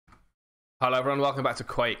Hello everyone, welcome back to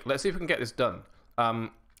Quake. Let's see if we can get this done. I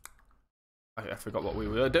forgot what we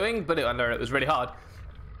were doing, but I know it was really hard.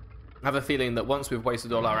 I have a feeling that once we've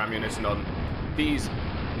wasted all our ammunition on these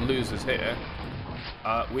losers here,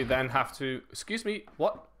 we then have to... Excuse me,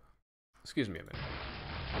 what? Excuse me a minute.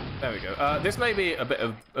 There we go. This may be a bit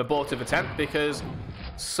of abortive attempt because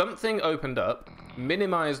something opened up,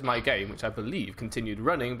 minimized my game, which I believe continued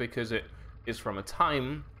running because it is from a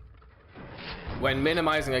time when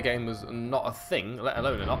minimizing a game was not a thing, let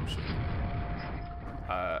alone an option.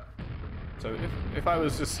 So if I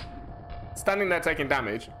was just standing there taking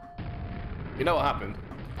damage, you know what happened?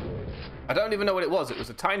 I don't even know what it was. It was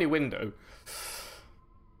a tiny window.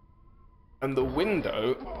 And the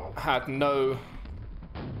window had no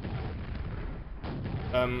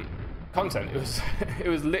content. It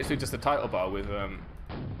was literally just a title bar with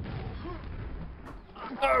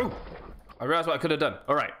Oh! I realized what I could have done.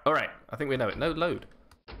 All right. I think we know it. No load.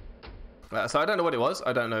 So I don't know what it was.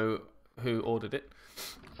 I don't know who ordered it.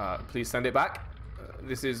 Please send it back.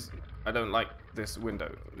 I don't like this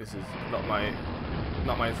window. This is not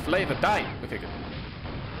my flavor. Die. Okay, good.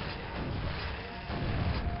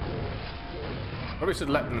 Probably should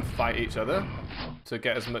let them fight each other to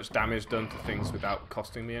get as much damage done to things without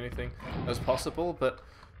costing me anything as possible. But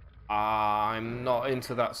I'm not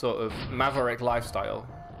into that sort of maverick lifestyle.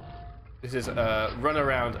 This is a run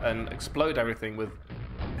around and explode everything with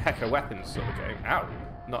hecker weapons sort of game. Ow!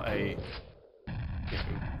 Not a,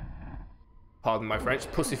 pardon my French,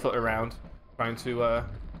 pussyfoot around trying to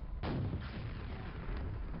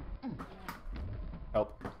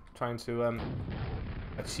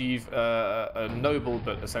achieve a noble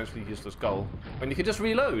but essentially useless goal when you could just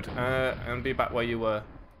reload and be back where you were.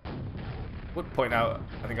 Would point out,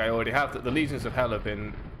 I think I already have, that the Legions of Hell have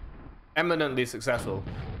been eminently successful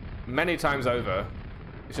many times over.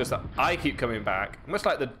 It's just that I keep coming back, much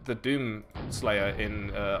like the Doom Slayer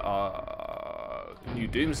in our new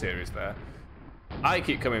Doom series there. I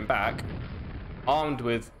keep coming back armed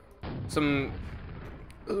with some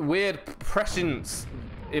weird prescience.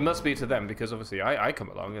 It must be to them, because obviously I come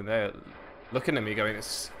along and they're looking at me going,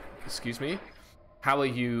 excuse me, how are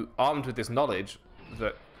you armed with this knowledge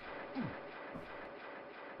that...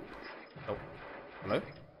 Oh, hello?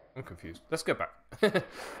 I'm confused. Let's go back.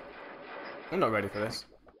 I'm not ready for this.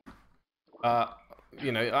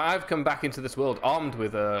 I've come back into this world armed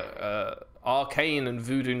with arcane and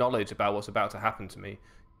voodoo knowledge about what's about to happen to me.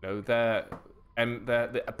 The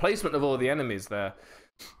placement of all the enemies, their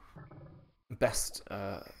best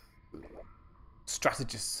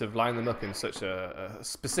strategists have lined them up in such a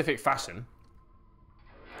specific fashion.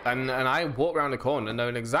 And I walk around the corner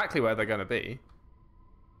knowing exactly where they're going to be,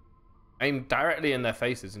 aim directly in their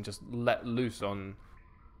faces and just let loose on...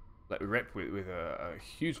 let rip with a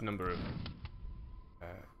huge number of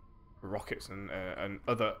rockets and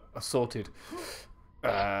other assorted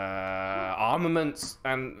armaments,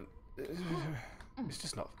 and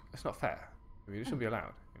it's not fair. I mean, it shouldn't be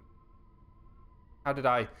allowed. How did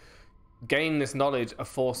I gain this knowledge of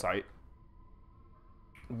foresight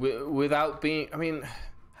without being... I mean,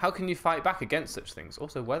 how can you fight back against such things?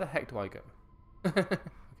 Also, where the heck do I go?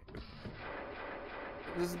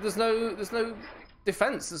 There's no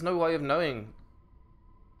defense. There's no way of knowing.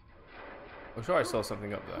 I'm sure I saw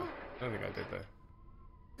something up there. I don't think I did though.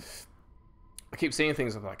 I keep seeing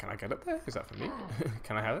things. I'm like, can I get up there? Is that for me?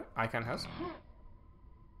 Can I have it? I can have it.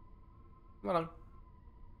 Come on.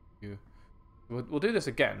 We'll do this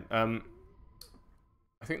again. I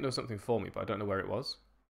think there was something for me, but I don't know where it was.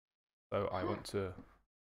 So I want to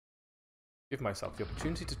give myself the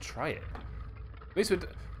opportunity to try it. At least with...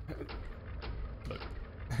 Look.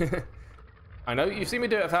 I know you've seen me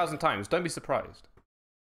do it 1,000 times. Don't be surprised.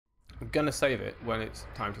 I'm gonna save it when it's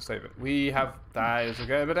time to save it. We have that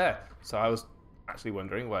over there. So I was actually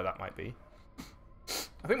wondering where that might be.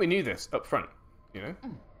 I think we knew this up front, you know.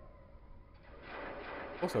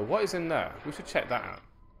 Also, what is in there? We should check that out.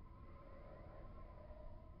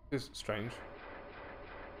 This is strange.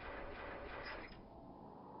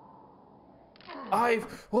 I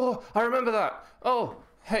remember that. Oh,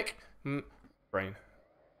 heck. Brain.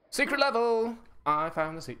 Secret level! I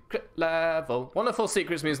found the secret level. Wonderful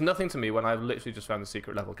secrets means nothing to me when I've literally just found the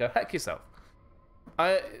secret level. Go heck yourself.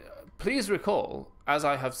 Please recall, as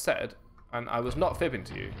I have said, and I was not fibbing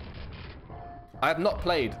to you, I have not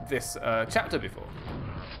played this chapter before.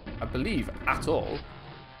 I believe at all.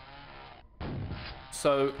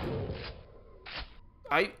 So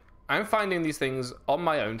I'm finding these things on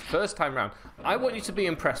my own, first time round. I want you to be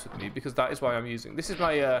impressed with me because that is why I'm using. This is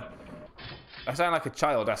my I sound like a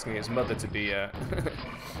child asking his mother to be to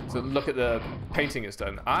look at the painting it's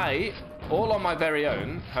done. I, all on my very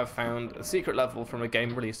own, have found a secret level from a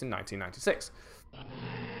game released in 1996,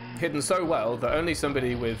 hidden so well that only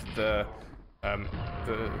somebody with the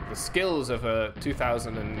skills of a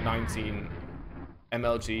 2019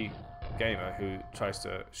 MLG gamer who tries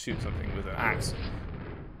to shoot something with an axe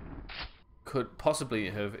could possibly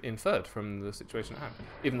have inferred from the situation at hand,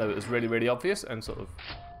 even though it was really, really obvious and sort of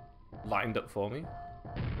lined up for me.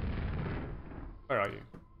 Where are you?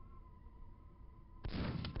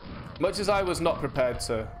 Much as I was not prepared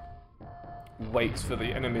to wait for the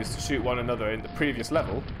enemies to shoot one another in the previous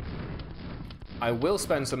level, I will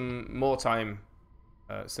spend some more time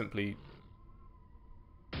simply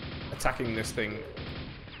attacking this thing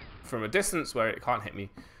from a distance where it can't hit me,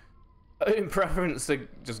 in preference to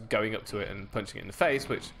just going up to it and punching it in the face,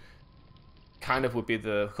 which kind of would be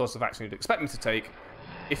the course of action you'd expect me to take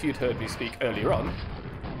if you'd heard me speak earlier on,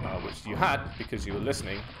 which you had because you were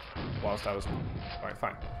listening whilst I was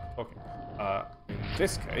fine talking. In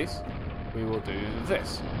this case, we will do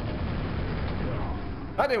this.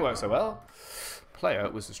 That didn't work so well. Player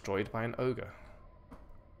was destroyed by an ogre.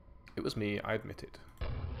 It was me, I admit it.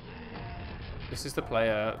 This is the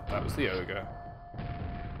player, that was the ogre.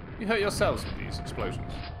 You hurt yourselves with these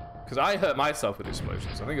explosions. Because I hurt myself with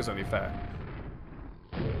explosions. I think it's only fair.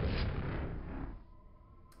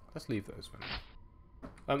 Let's leave those for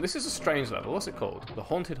now. This is a strange level. What's it called? The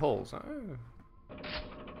Haunted Halls. Oh.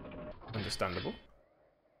 Understandable.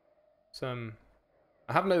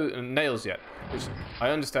 I have no nails yet, which I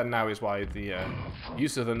understand now is why the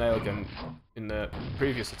use of the nail gun in the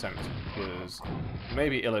previous attempt was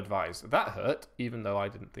maybe ill-advised. That hurt, even though I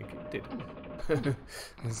didn't think it did.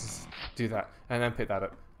 Let's do that, and then pick that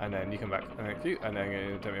up, and then you come back, and thank you, and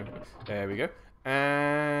then there we go,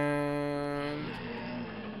 and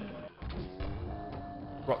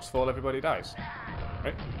rocks fall, everybody dies,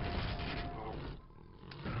 right?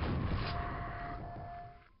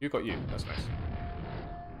 You got you, that's nice.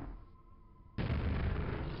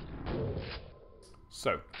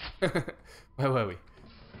 So, where were we?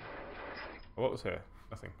 What was here?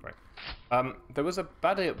 Nothing, right. There was a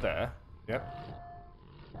baddie up there, yep.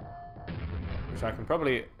 Which I can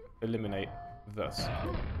probably eliminate thus.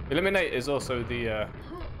 Eliminate is also the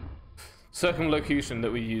circumlocution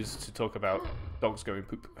that we use to talk about dogs going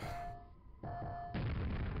poop.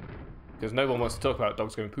 Because no one wants to talk about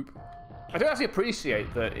dogs going poop. I do actually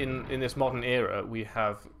appreciate that in this modern era we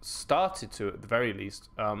have started to, at the very least,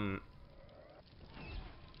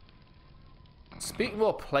 speak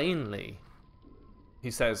more plainly. He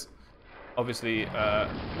says, obviously,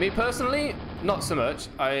 me personally, not so much.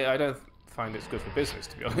 I don't find it's good for business,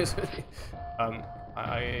 to be honest with you.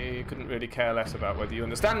 I couldn't really care less about whether you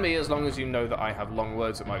understand me as long as you know that I have long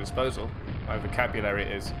words at my disposal. My vocabulary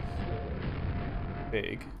is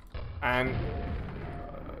big. And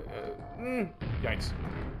yikes.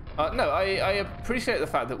 No, I appreciate the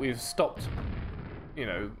fact that we've stopped, you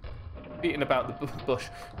know, beating about the bush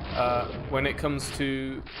when it comes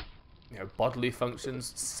to, you know, bodily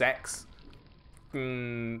functions, sex,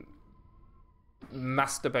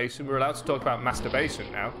 masturbation. We're allowed to talk about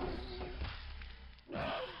masturbation now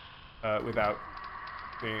without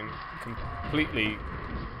being completely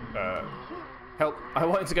help. I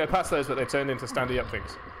wanted to go past those, but they turned into standing up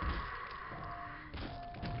things.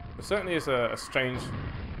 There certainly is a strange.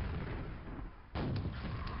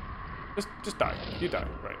 Just die. You die,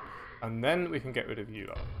 right? And then we can get rid of you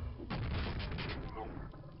lot.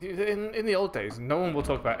 In the old days, no one will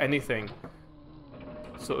talk about anything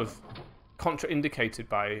sort of contraindicated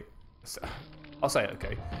by. I'll say it,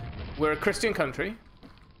 okay. We're a Christian country,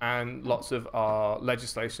 and lots of our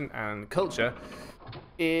legislation and culture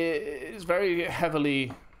is very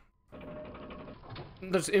heavily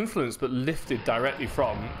not just influenced but lifted directly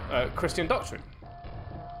from Christian doctrine,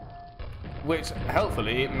 which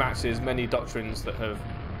helpfully matches many doctrines that have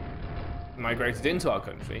migrated into our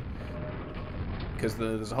country, because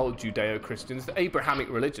there's a whole Judeo-Christians, the Abrahamic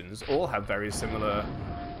religions all have very similar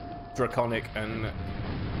draconic and,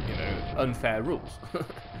 you know, unfair rules.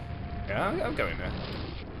 Yeah, I'm going there.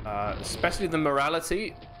 Especially the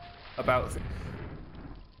morality about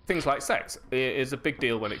things like sex is a big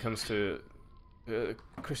deal when it comes to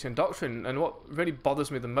Christian doctrine. And what really bothers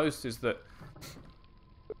me the most is that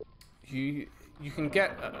you can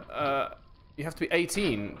get you have to be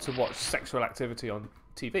 18 to watch sexual activity on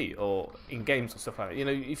TV or in games or stuff like that. You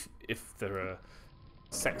know, if there are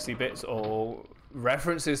sexy bits or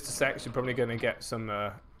references to sex, you're probably going to get some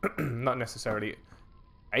not necessarily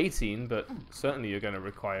 18, but certainly you're going to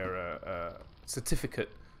require a certificate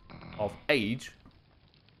of age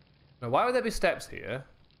Now, why would there be steps here?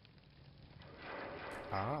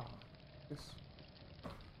 Ah. This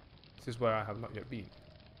is where I have not yet been.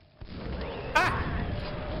 Ah!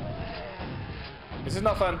 This is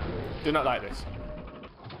not fun. Do not like this.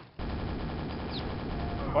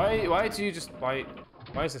 Why do you just... Why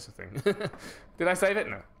is this a thing? Did I save it?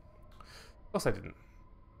 No. Of course I didn't.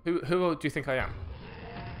 Who do you think I am?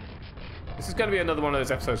 This is going to be another one of those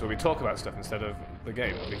episodes where we talk about stuff instead of the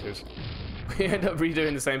game, because we end up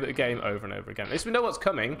redoing the same bit of game over and over again. At least we know what's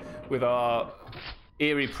coming with our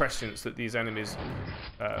eerie prescience that these enemies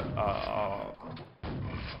are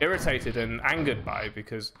irritated and angered by,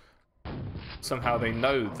 because somehow they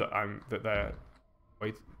know that I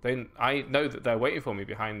know that they're waiting for me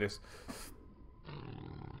behind this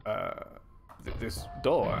this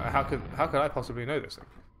door. How could I possibly know this thing?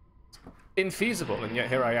 It's infeasible, and yet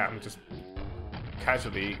here I am, just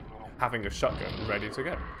casually having a shotgun ready to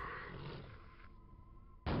go.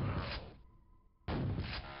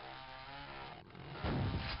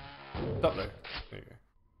 Stop though. There you go.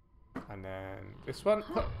 And then this one.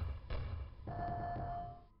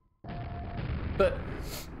 But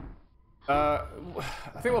I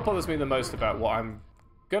think what bothers me the most about what I'm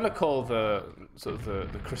going to call the sort of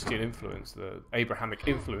the Christian influence, the Abrahamic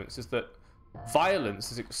influence, is that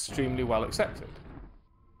violence is extremely well accepted.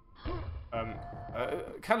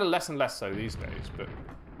 Kind of less and less so these days, but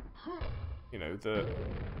you know, the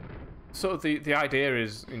sort of the idea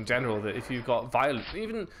is in general that if you've got violence,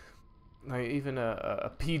 even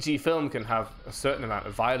a PG film can have a certain amount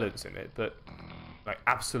of violence in it, but like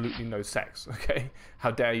absolutely no sex. Okay,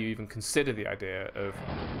 how dare you even consider the idea of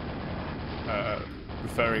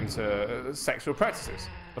referring to sexual practices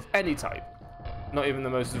of any type? Not even the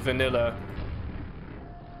most vanilla,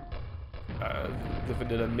 the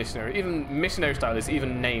vanilla missionary. Even missionary style is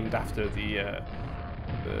even named after the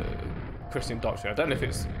Christian doctrine. I don't know if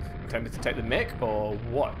it's intended to take the mick or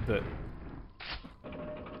what, but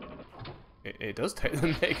it does take the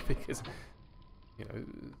mick, because you know,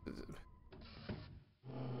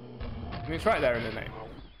 I mean, it's right there in the name.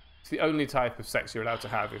 It's the only type of sex you're allowed to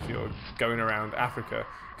have if you're going around Africa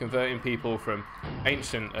converting people from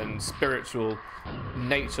ancient and spiritual,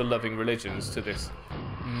 nature-loving religions to this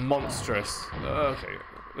monstrous... Okay,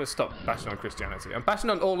 let's stop bashing on Christianity. I'm bashing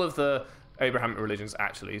on all of the Abrahamic religions,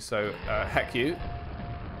 actually, so heck you.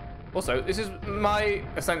 Also, this is my,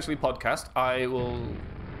 essentially, podcast. I will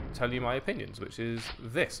tell you my opinions, which is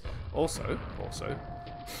this. Also,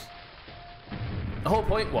 the whole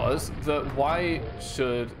point was that why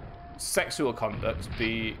should sexual conduct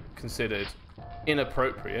be considered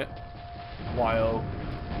inappropriate while,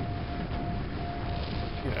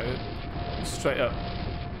 you know, straight up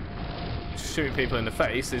shooting people in the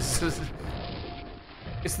face is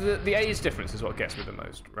it's the age difference is what gets me the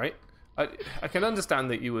most, right? I can understand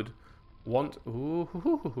that you would want...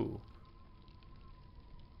 Ooh.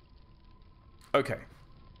 Okay.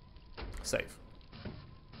 Save.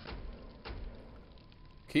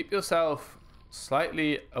 Keep yourself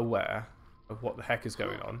slightly aware of what the heck is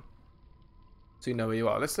going on, so you know where you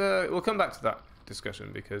are. We'll come back to that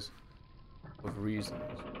discussion because of reasons.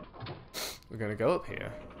 We're going to go up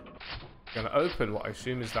here. We're going to open what I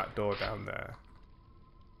assume is that door down there,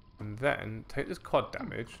 and then take this quad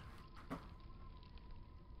damage,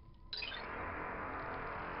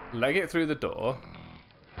 leg it through the door,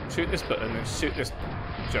 shoot this button, and shoot this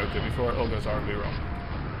Joker before it all goes horribly wrong.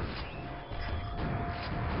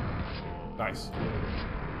 Nice.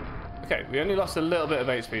 Okay, we only lost a little bit of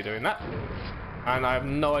HP doing that, and I have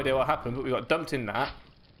no idea what happened, but we got dumped in that.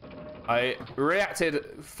 I reacted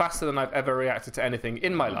faster than I've ever reacted to anything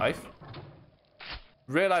in my life.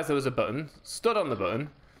 Realised there was a button, stood on the button,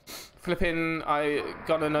 flipping,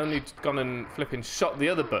 gone and flipping shot the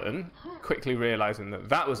other button, quickly realising that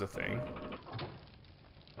that was a thing.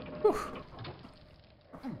 Whew.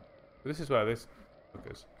 This is where this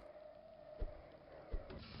is.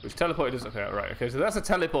 Which teleported us up here. Right, okay, so that's a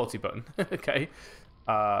teleporty button. Okay.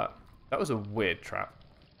 That was a weird trap.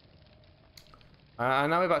 And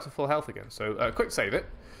now we're back to full health again. So, quick save it.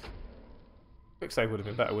 Quick save would have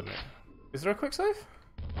been better, wouldn't it? Is there a quick save?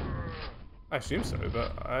 I assume so,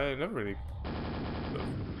 but I never really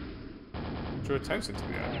drew attention to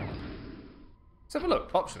the idea. Let's have a look.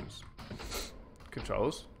 Options.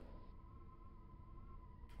 Controls.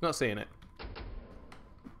 Not seeing it.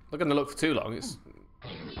 Not going to look for too long.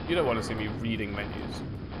 You don't want to see me reading menus.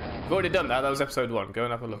 I've already done that. That was episode 1. Go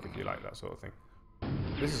and have a look if you like that sort of thing.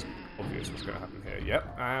 This is obvious what's going to happen here.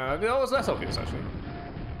 Yep. That was less obvious, actually.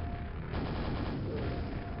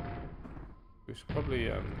 We should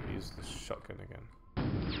probably use the shotgun again.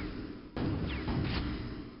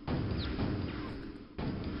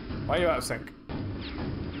 Why are you out of sync?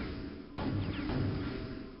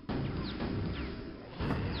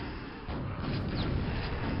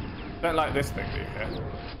 Don't like this thing, do you? Yeah.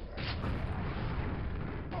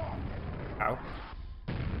 Ow.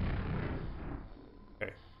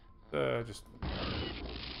 Okay. Just...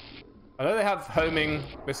 I know they have homing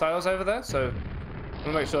missiles over there, so I want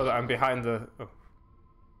to make sure that I'm behind the... Oh.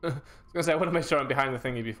 I was going to say, I want to make sure I'm behind the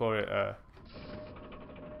thingy before it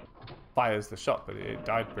fires the shot, but it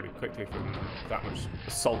died pretty quickly from that much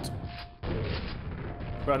assault.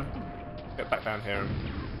 Run. Get back down here and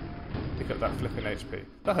pick up that flipping HP.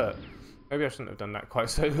 That hurt. Maybe I shouldn't have done that quite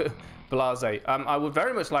so blasé. I would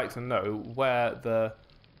very much like to know where the...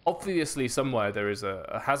 Obviously somewhere there is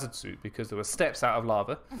a hazard suit because there were steps out of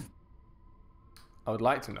lava. I would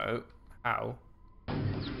like to know how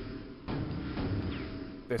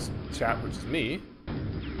this chap, which is me,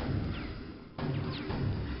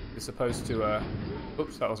 is supposed to,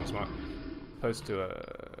 oops, that wasn't smart. Supposed to,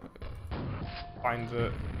 find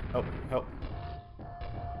the... Help.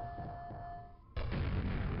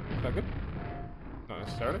 Is that good? Not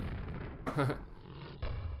necessarily.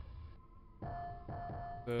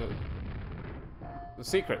 The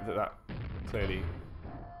secret that clearly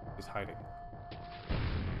is hiding.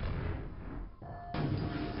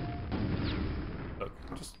 Look,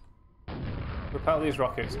 just repel these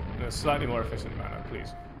rockets in a slightly more efficient manner,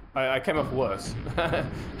 please. I came off worse.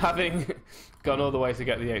 Having gone all the way to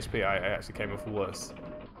get the HP, I actually came off worse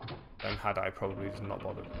than had I probably just not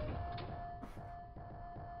bothered.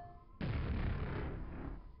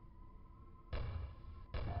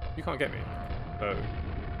 You can't get me, so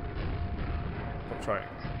stop trying.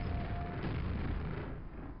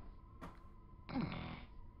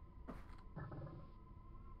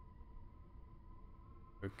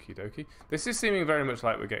 Okie dokie. This is seeming very much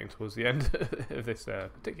like we're getting towards the end of this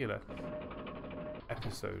particular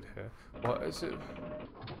episode here. What is it?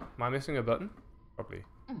 Am I missing a button? Probably.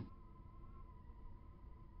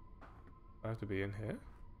 I have to be in here?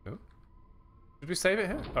 No? Did we save it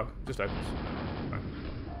here? Oh, just opens. Right.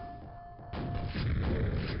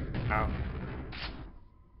 Ow.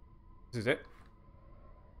 This is it.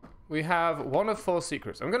 We have 1 of 4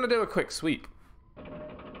 secrets. I'm going to do a quick sweep.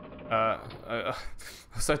 I'm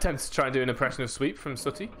so tempted to try and do an impression of Sweep from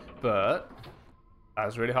Sooty, but that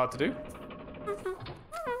was really hard to do.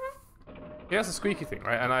 He has a squeaky thing,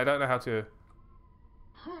 right? And I don't know how to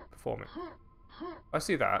perform it. I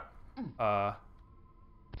see that.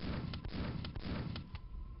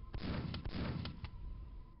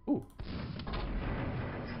 Ooh.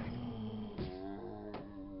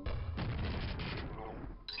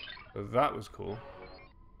 So that was cool.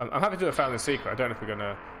 I'm happy to have found the secret. I don't know if we're going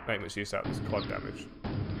to make much use out of this quad damage.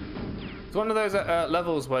 It's one of those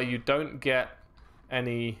levels where you don't get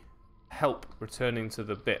any help returning to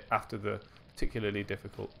the bit after the particularly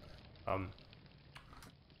difficult...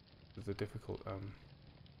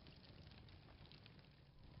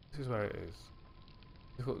 This is where it is.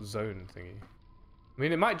 Difficult zone thingy. I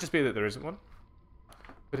mean, it might just be that there isn't one.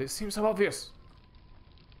 But it seems so obvious.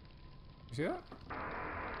 You see that?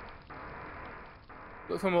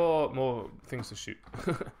 Look for more things to shoot.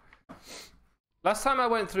 Last time I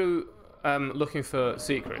went through looking for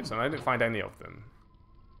secrets and I didn't find any of them.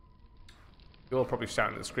 You're all probably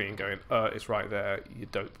shouting at the screen going, it's right there, you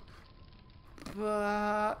dope.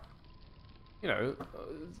 But, you know,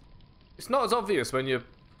 it's not as obvious when you're...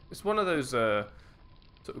 It's one of those sort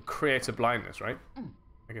of creator blindness, right?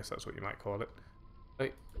 I guess that's what you might call it.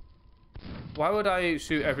 Like, why would I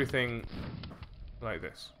shoot everything like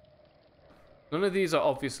this? None of these are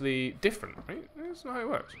obviously different, right? That's not how it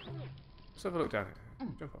works. Let's have a look down here.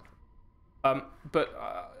 Jump off. But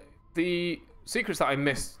the secrets that I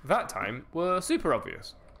missed that time were super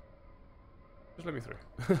obvious. Just let me through.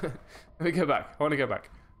 Let me go back. I want to go back.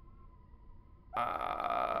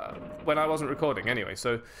 When I wasn't recording anyway,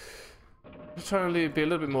 so I'm just trying to be a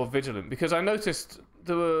little bit more vigilant because I noticed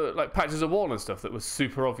there were like patches of wall and stuff that were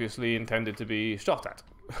super obviously intended to be shot at.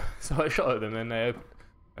 So I shot at them and they opened.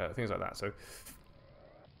 Things like that. So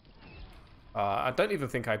I don't even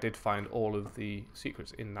think I did find all of the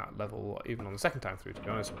secrets in that level, even on the second time through, to be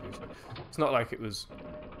honest with you. So it's not like it was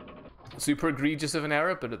super egregious of an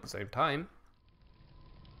error, but at the same time,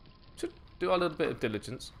 should do a little bit of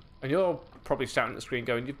diligence. And you're probably shouting at the screen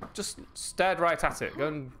going, you just stared right at it. Go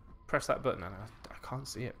and press that button. And I can't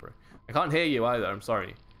see it, bro. I can't hear you either. I'm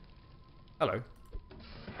sorry. Hello.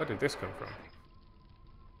 Where did this come from?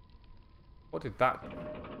 What did that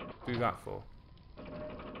do that for?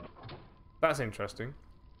 That's interesting.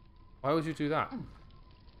 Why would you do that?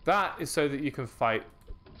 That is so that you can fight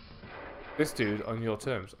this dude on your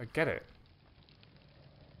terms. I get it.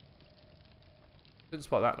 Didn't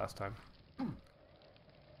spot that last time.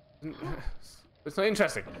 It's not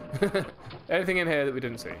interesting. Anything in here that we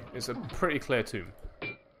didn't see. It's a pretty clear tomb. You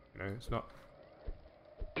know, it's not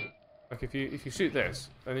like if you shoot this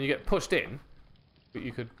and then you get pushed in, but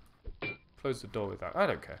you could close the door with that. I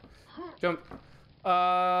don't care. Jump.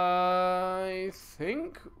 I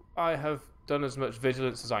think I have done as much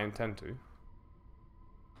vigilance as I intend to.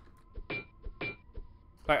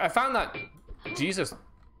 Like, I found that Jesus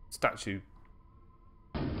statue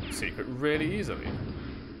secret really easily.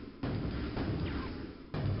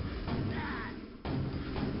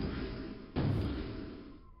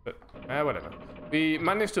 But, whatever. We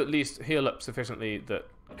managed to at least heal up sufficiently that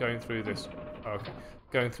going through this... Oh, okay.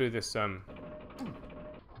 Going through this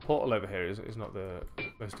portal over here is not the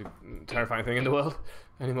most terrifying thing in the world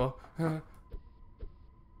anymore.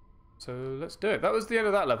 So let's do it. That was the end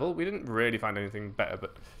of that level. We didn't really find anything better,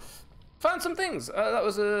 but found some things. That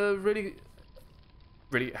was a really,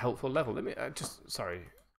 really helpful level. Let me sorry,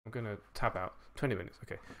 I'm gonna tab out. 20 minutes.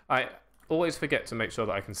 Okay. I always forget to make sure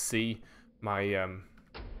that I can see my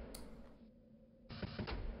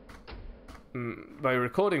my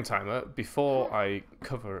recording timer before I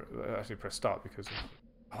actually press start because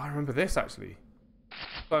oh, I remember this actually.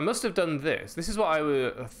 So I must have done this. This is what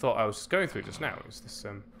I thought I was just going through just now. Is this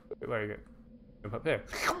where you get jump up here?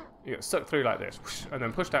 You get sucked through like this, and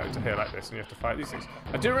then pushed out into here like this, and you have to fight these things.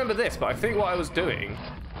 I do remember this, but I think what I was doing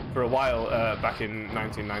for a while back in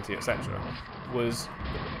 1990, etc., was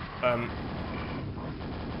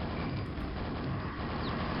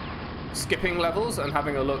skipping levels and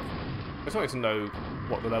having a look. I just wanted to know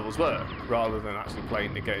what the levels were, rather than actually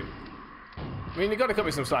playing the game. I mean, you got to cut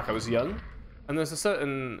me some slack. I was young, and there's a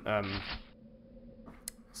certain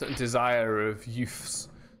desire of youths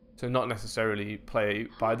to not necessarily play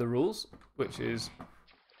by the rules, which is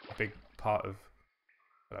a big part of.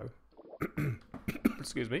 Hello.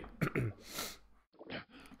 Excuse me.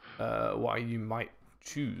 Why you might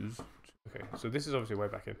choose. Okay, so this is obviously way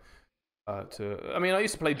back in. I mean, I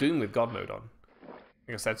used to play Doom with God mode on. I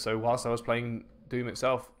think I said so whilst I was playing Doom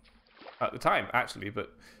itself at the time, actually,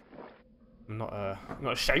 but I'm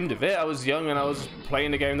not ashamed of it. I was young and I was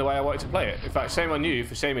playing the game the way I wanted to play it. In fact, shame on you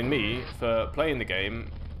for shaming me for playing the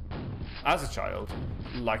game as a child,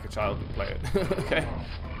 like a child would play it. Okay.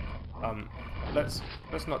 Let's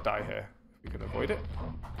not die here if we can avoid it.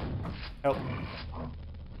 Help.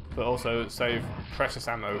 But also save precious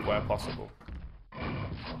ammo where possible.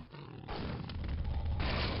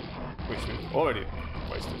 Which we've already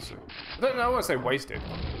wasted. So. I don't know, I won't say wasted.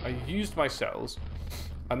 I used my shells,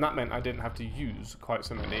 and that meant I didn't have to use quite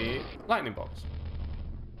so many lightning bolts.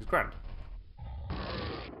 It's grand.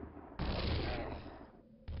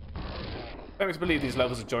 Let me believe these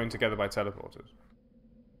levels are joined together by teleporters.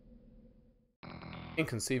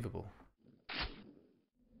 Inconceivable.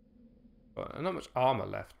 Well, not much armor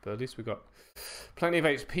left, but at least we've got plenty of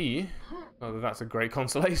HP. Not that that's a great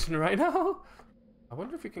consolation right now. I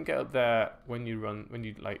wonder if you can get up there when you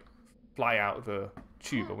like fly out of the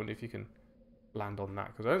tube. I wonder if you can land on that,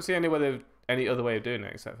 because I don't see any other way of doing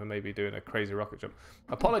it except for maybe doing a crazy rocket jump.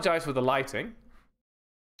 I apologise for the lighting.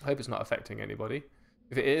 I hope it's not affecting anybody.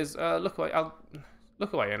 If it is, look away. I'll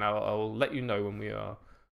look away, and I'll let you know when we are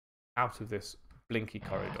out of this blinky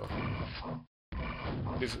corridor.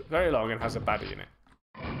 It's very long and has a baddie in it.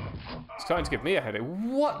 It's trying to give me a headache.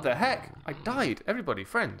 What the heck? I died. Everybody,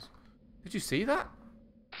 friends, did you see that?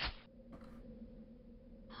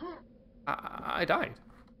 I died.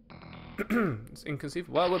 It's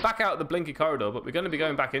inconceivable. Well, we're back out the blinky corridor, but we're going to be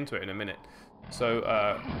going back into it in a minute.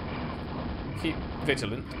 So keep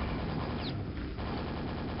vigilant.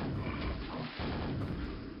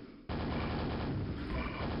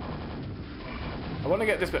 I want to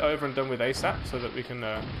get this bit over and done with ASAP so that we can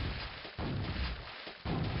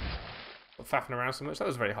faffing around so much. That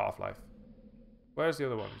was very Half-Life. Where's the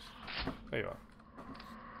other ones? There you are.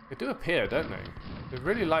 They do appear, don't they? They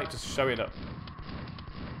really like just showing up.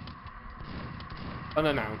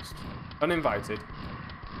 Unannounced. Uninvited.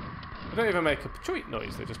 They don't even make a tweet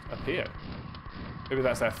noise, they just appear. Maybe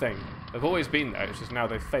that's their thing. They've always been there, it's just now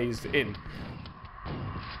they've phased in.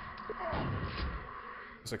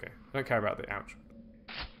 It's okay. I don't care about the ouch.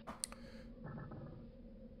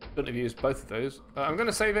 Shouldn't have used both of those. I'm going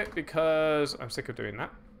to save it because I'm sick of doing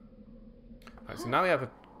that. Right, so now we have a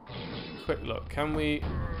quick look. Can we...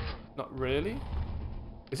 Not really.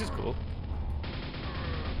 This is cool.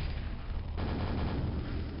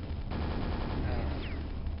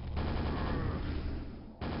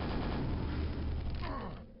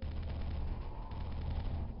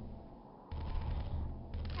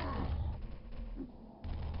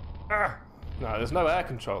 Ah! No, there's no air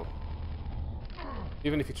control.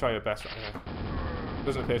 Even if you try your best right now.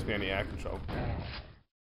 Doesn't appear to be any air control.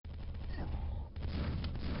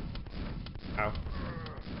 Ow.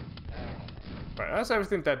 Right, that's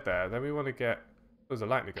everything dead there. Then we want to get... There's a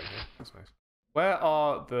lightning gun here. That's nice. Where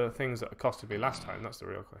are the things that accosted me last time? That's the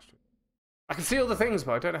real question. I can see all the things,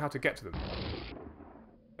 but I don't know how to get to them.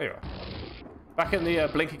 There you are. Back in the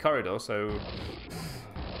blinky corridor, so...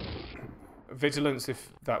 Vigilance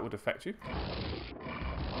if that would affect you.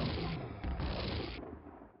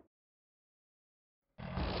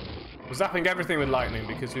 We're zapping everything with lightning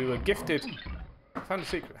because we were gifted... I found a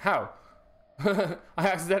secret. How? I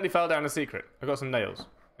accidentally fell down a secret. I got some nails.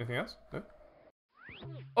 Anything else? No?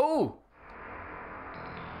 Oh!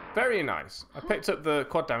 Very nice. I picked up the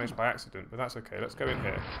quad damage by accident, but that's okay. Let's go in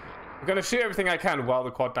here. I'm going to shoot everything I can while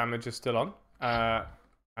the quad damage is still on.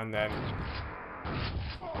 And then...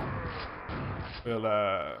 we'll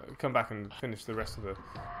come back and finish the rest of the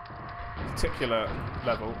particular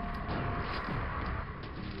level.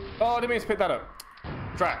 Oh, I didn't mean to pick that up.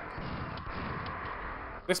 Drat.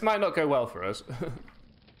 This might not go well for us.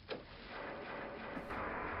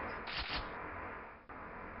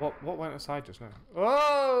 What went aside just now?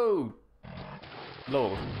 Oh!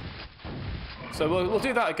 Lord. So we'll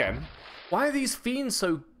do that again. Why are these fiends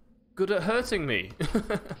so good at hurting me?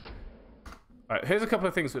 Right, here's a couple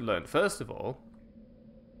of things we learned. First of all,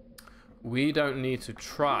 we don't need to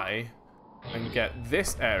try and get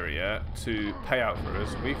this area to pay out for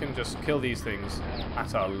us. We can just kill these things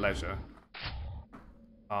at our leisure.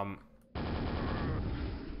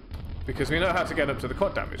 Because we know how to get up to the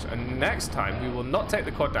quad damage. And next time, we will not take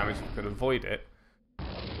the quad damage if we can avoid it.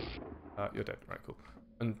 You're dead. Right, cool.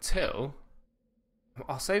 Until...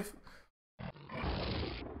 I'll save...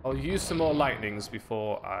 I'll use some more lightnings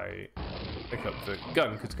before I pick up the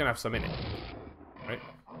gun, because it's going to have some in it. Right?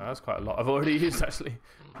 That's quite a lot I've already used, actually.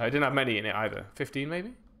 I didn't have many in it either. 15,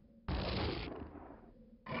 maybe?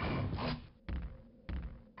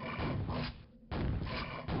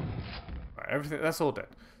 Right, everything... That's all dead.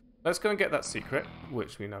 Let's go and get that secret,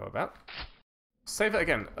 which we know about. Save it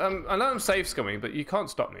again. I know I'm save scumming, but you can't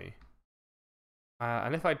stop me.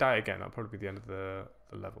 And if I die again, that'll probably be the end of the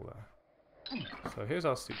level there. So here's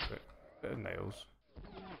our secret. Bit of nails.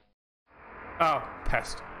 Oh,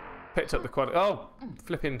 pest. Picked up the quad. Oh,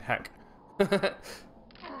 flipping heck.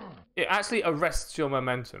 It actually arrests your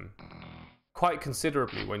momentum quite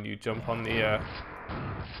considerably when you jump on the air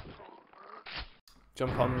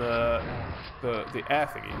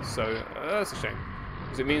thingy. So that's a shame,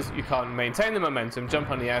 because it means that you can't maintain the momentum,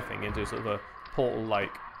 jump on the air thing into sort of a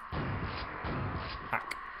portal-like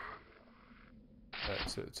hack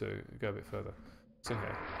to go a bit further. It's in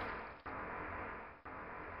here.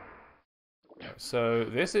 So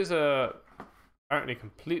this is a apparently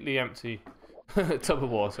completely empty tub of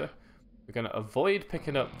water. We're going to avoid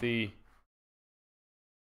picking up the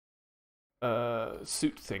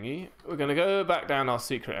suit thingy. We're going to go back down our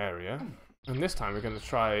secret area, and this time we're going to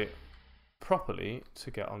try properly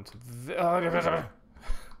to get onto the...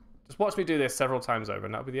 Just watch me do this several times over,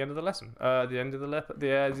 and that'll be the end of the lesson. The end of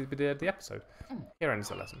the episode. Here ends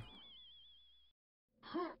the lesson.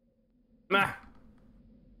 Nah.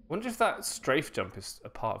 Wonder if that strafe jump is a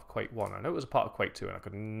part of Quake 1. I know it was a part of Quake 2, and I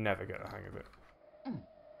could never get the hang of it.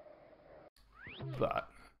 But...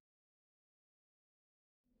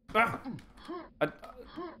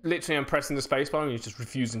 literally, I'm pressing the spacebar and you're just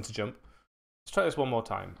refusing to jump. Let's try this one more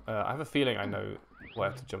time. I have a feeling I know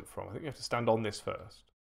where to jump from. I think you have to stand on this first.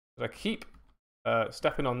 But I keep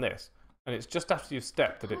stepping on this, and it's just after you've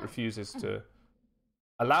stepped that it refuses to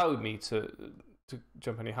allow me to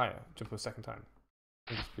jump any higher, jump a second time.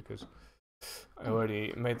 Just because I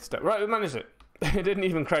already made the step. Right, we managed it. It didn't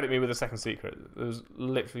even credit me with a second secret. There was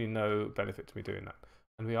literally no benefit to me doing that.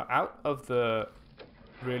 And we are out of the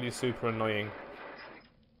really super annoying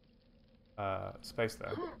space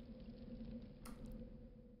there.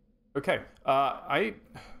 Okay, I'm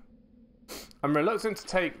reluctant to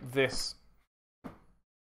take this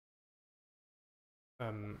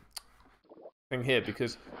thing here,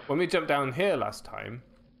 because when we jumped down here last time,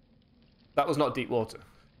 that was not deep water.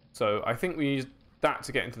 So I think we used that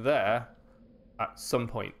to get into there at some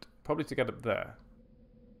point. Probably to get up there.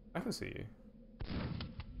 I can see you.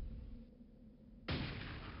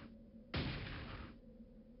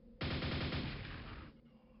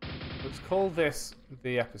 Let's call this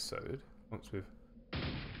the episode, once we've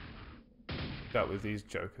dealt with these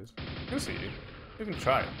jokers. I can see you. You can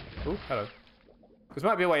try it. Oh, hello. This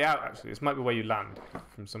might be a way out, actually. This might be where you land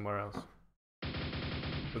from somewhere else.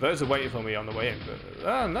 But those are waiting for me on the way in. But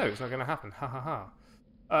no, it's not going to happen. Ha ha ha.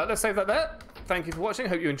 Let's save that there. Thank you for watching. I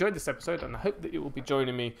hope you enjoyed this episode, and I hope that you will be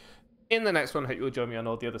joining me in the next one, I hope you'll join me on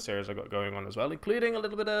all the other series I've got going on as well, including a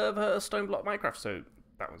little bit of Stone Block Minecraft. So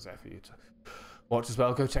that one's there for you to watch as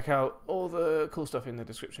well. Go check out all the cool stuff in the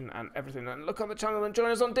description and everything. And look on the channel and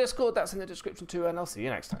join us on Discord. That's in the description too. And I'll see you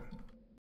next time.